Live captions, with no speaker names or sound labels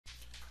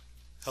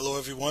Hello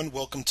everyone,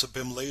 welcome to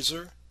BIM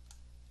Laser.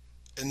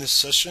 In this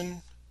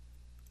session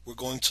we're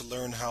going to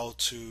learn how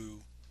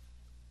to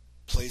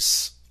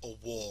place a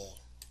wall,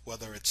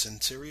 whether it's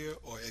interior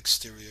or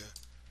exterior,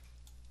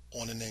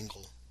 on an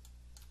angle.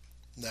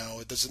 Now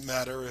it doesn't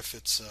matter if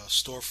it's a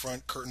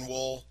storefront curtain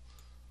wall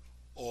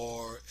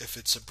or if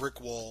it's a brick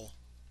wall.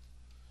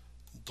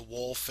 The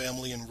wall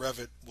family in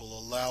Revit will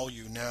allow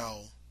you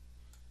now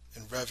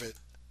in Revit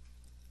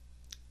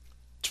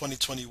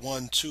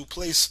 2021 to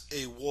place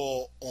a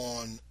wall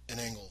on an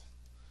angle.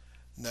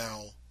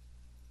 Now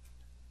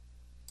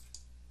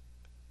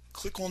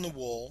click on the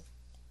wall.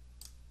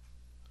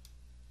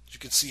 You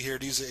can see here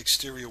these are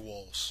exterior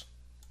walls.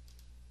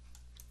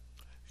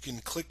 You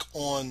can click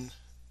on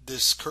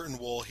this curtain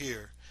wall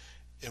here,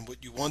 and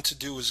what you want to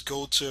do is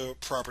go to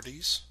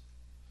properties,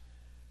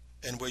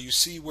 and where you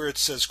see where it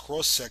says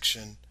cross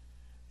section,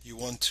 you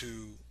want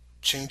to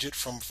change it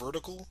from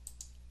vertical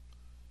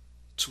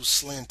to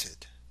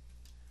slanted.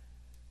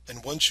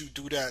 And once you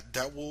do that,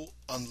 that will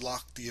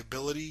unlock the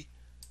ability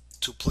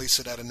to place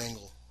it at an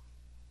angle.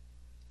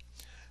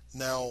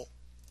 Now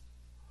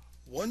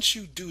once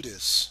you do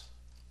this,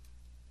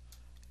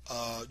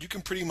 you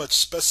can pretty much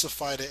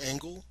specify the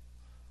angle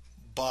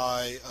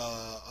by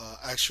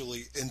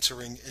actually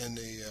entering in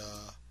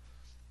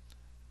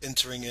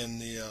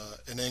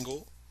an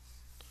angle,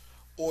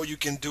 or you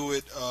can do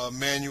it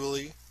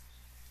manually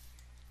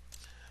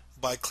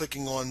by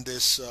clicking on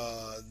this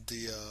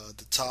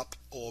the top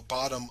or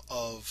bottom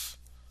of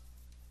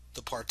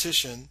the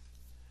partition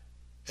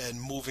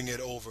and moving it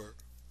over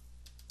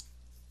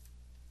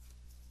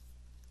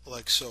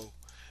like so.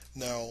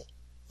 Now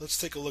let's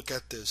take a look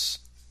at this.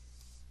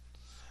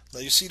 Now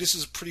you see this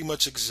is pretty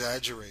much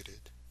exaggerated,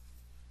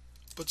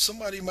 but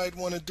somebody might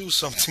want to do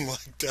something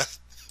like that.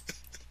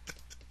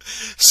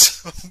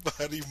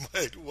 Somebody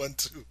might want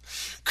to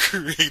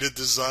create a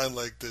design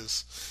like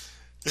this.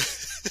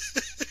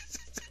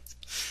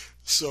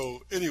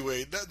 So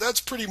anyway, that's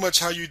pretty much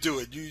how you do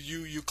it.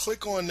 You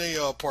click on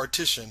a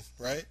partition,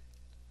 right?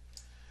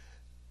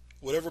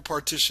 Whatever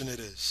partition it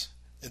is,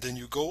 and then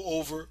you go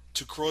over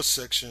to cross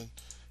section,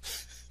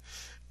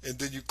 and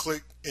then you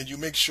click and you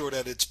make sure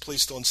that it's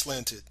placed on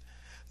slanted.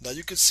 Now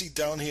you can see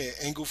down here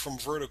angle from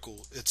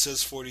vertical, it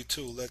says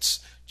 42. Let's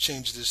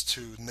change this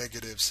to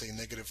negative, say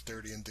negative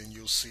 30, and then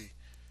you'll see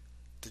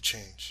the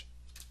change.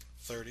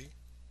 30,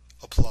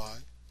 apply,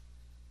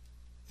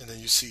 and then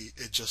you see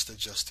it just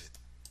adjusted.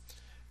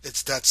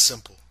 It's that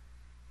simple.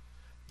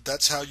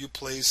 That's how you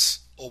place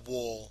a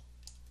wall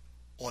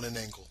on an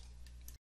angle.